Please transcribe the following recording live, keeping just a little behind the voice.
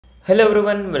Hello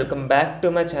everyone, welcome back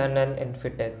to my channel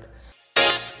Infitech.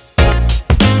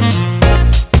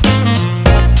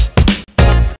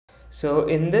 So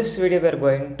in this video we are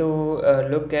going to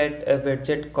look at a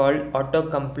widget called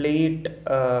Autocomplete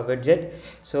widget.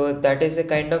 So that is a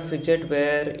kind of widget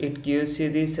where it gives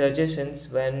you the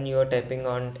suggestions when you are typing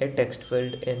on a text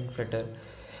field in Flutter.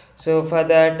 So for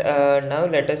that, now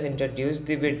let us introduce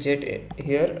the widget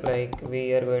here, like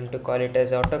we are going to call it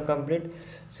as autocomplete.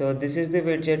 So this is the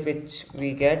widget which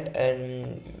we get,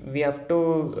 and we have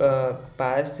to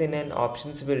pass in an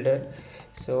options builder.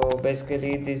 So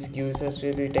basically this gives us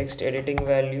with the text editing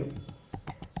value.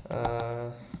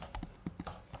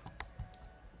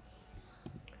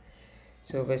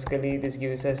 So basically this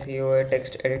gives us here a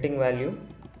text editing value.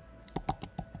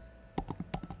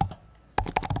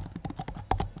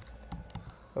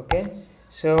 Okay,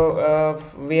 so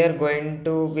we are going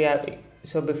to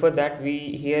so before that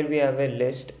we have a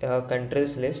list,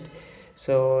 countries list.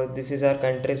 So this is our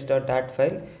countries.dat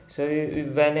file. So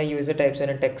when a user types in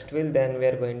a text field, then we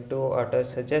are going to auto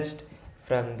suggest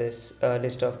from this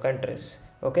list of countries.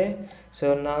 Okay,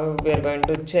 so now we are going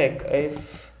to check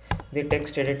if the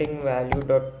text editing value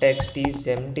dot text is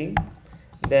empty,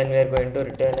 then we are going to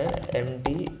return an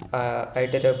empty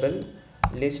iterable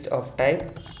list of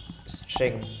type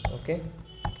string. Okay,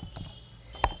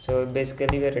 so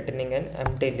basically we are returning an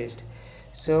empty list.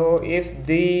 So if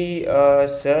the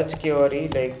search query,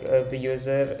 like the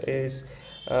user is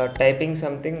typing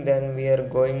something, then we are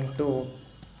going to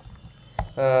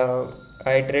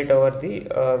iterate over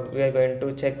the we are going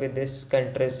to check with this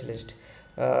countries list.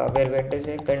 We are going to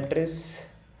say countries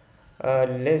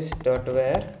list dot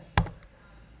where,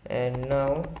 and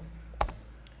now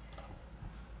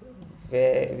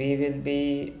where we will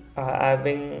be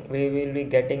we will be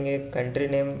getting a country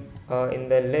name in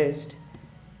the list,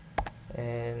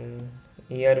 and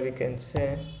here we can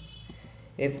say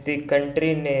if the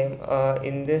country name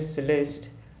in this list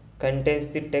contains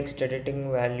the text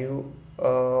editing value,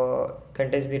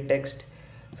 contains the text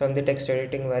from the text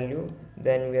editing value,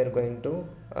 then we are going to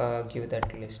give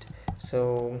that list.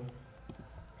 So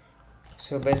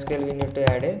basically we need to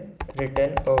add a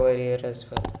return over here as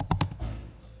well.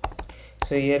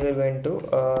 So here we're going to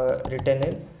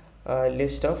return a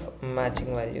list of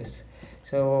matching values.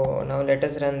 So now let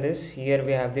us run this. Here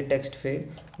we have the text field.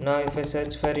 Now if I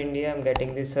search for India, I'm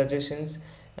getting these suggestions,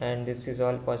 and this is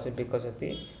all possible because of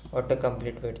the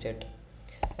autocomplete widget.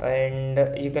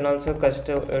 And you can also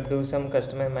do some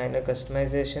minor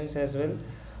customizations as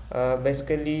well.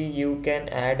 Basically you can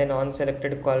add an on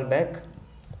selected callback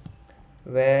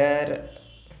where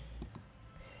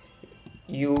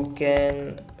you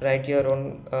can write your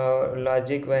own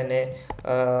logic when a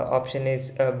option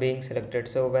is being selected.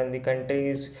 So when the country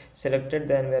is selected,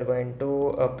 then we are going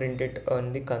to print it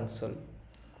on the console.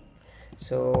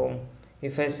 So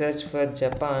if I search for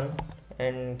Japan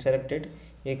and select it,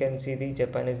 you can see the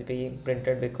Japan is being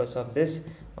printed because of this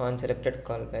on selected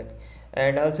callback.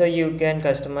 And also you can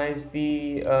customize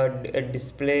the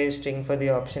display string for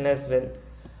the option as well,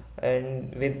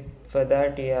 and for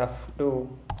that you have to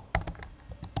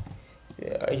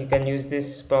you can use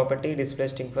this property display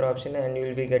string for option, and you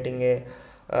will be getting a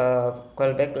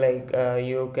callback, like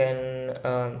you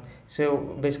can so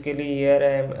basically here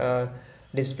I am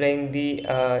displaying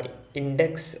the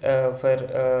index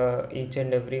for each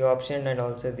and every option, and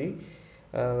also the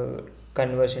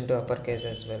conversion to uppercase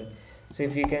as well. So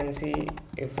if you can see,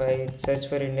 if I search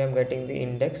for India, I'm getting the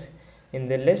index in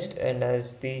the list, and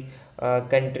as the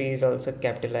country is also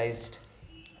capitalized.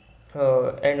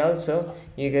 And also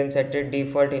you can set a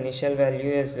default initial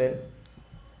value as well.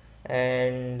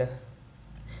 And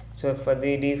so for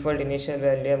the default initial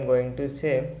value, I'm going to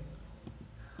say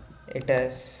it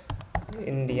as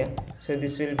India. So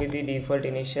this will be the default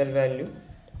initial value,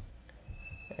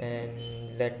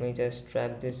 and let me just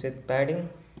wrap this with padding.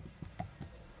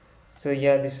 So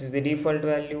yeah, this is the default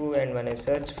value, and when I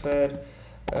search for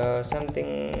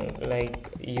something like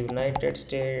United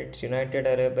States, United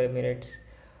Arab Emirates,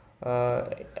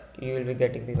 you will be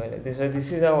getting the value.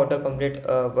 This is how autocomplete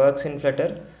works in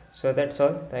Flutter. So that's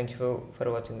all. Thank you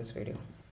for watching this video.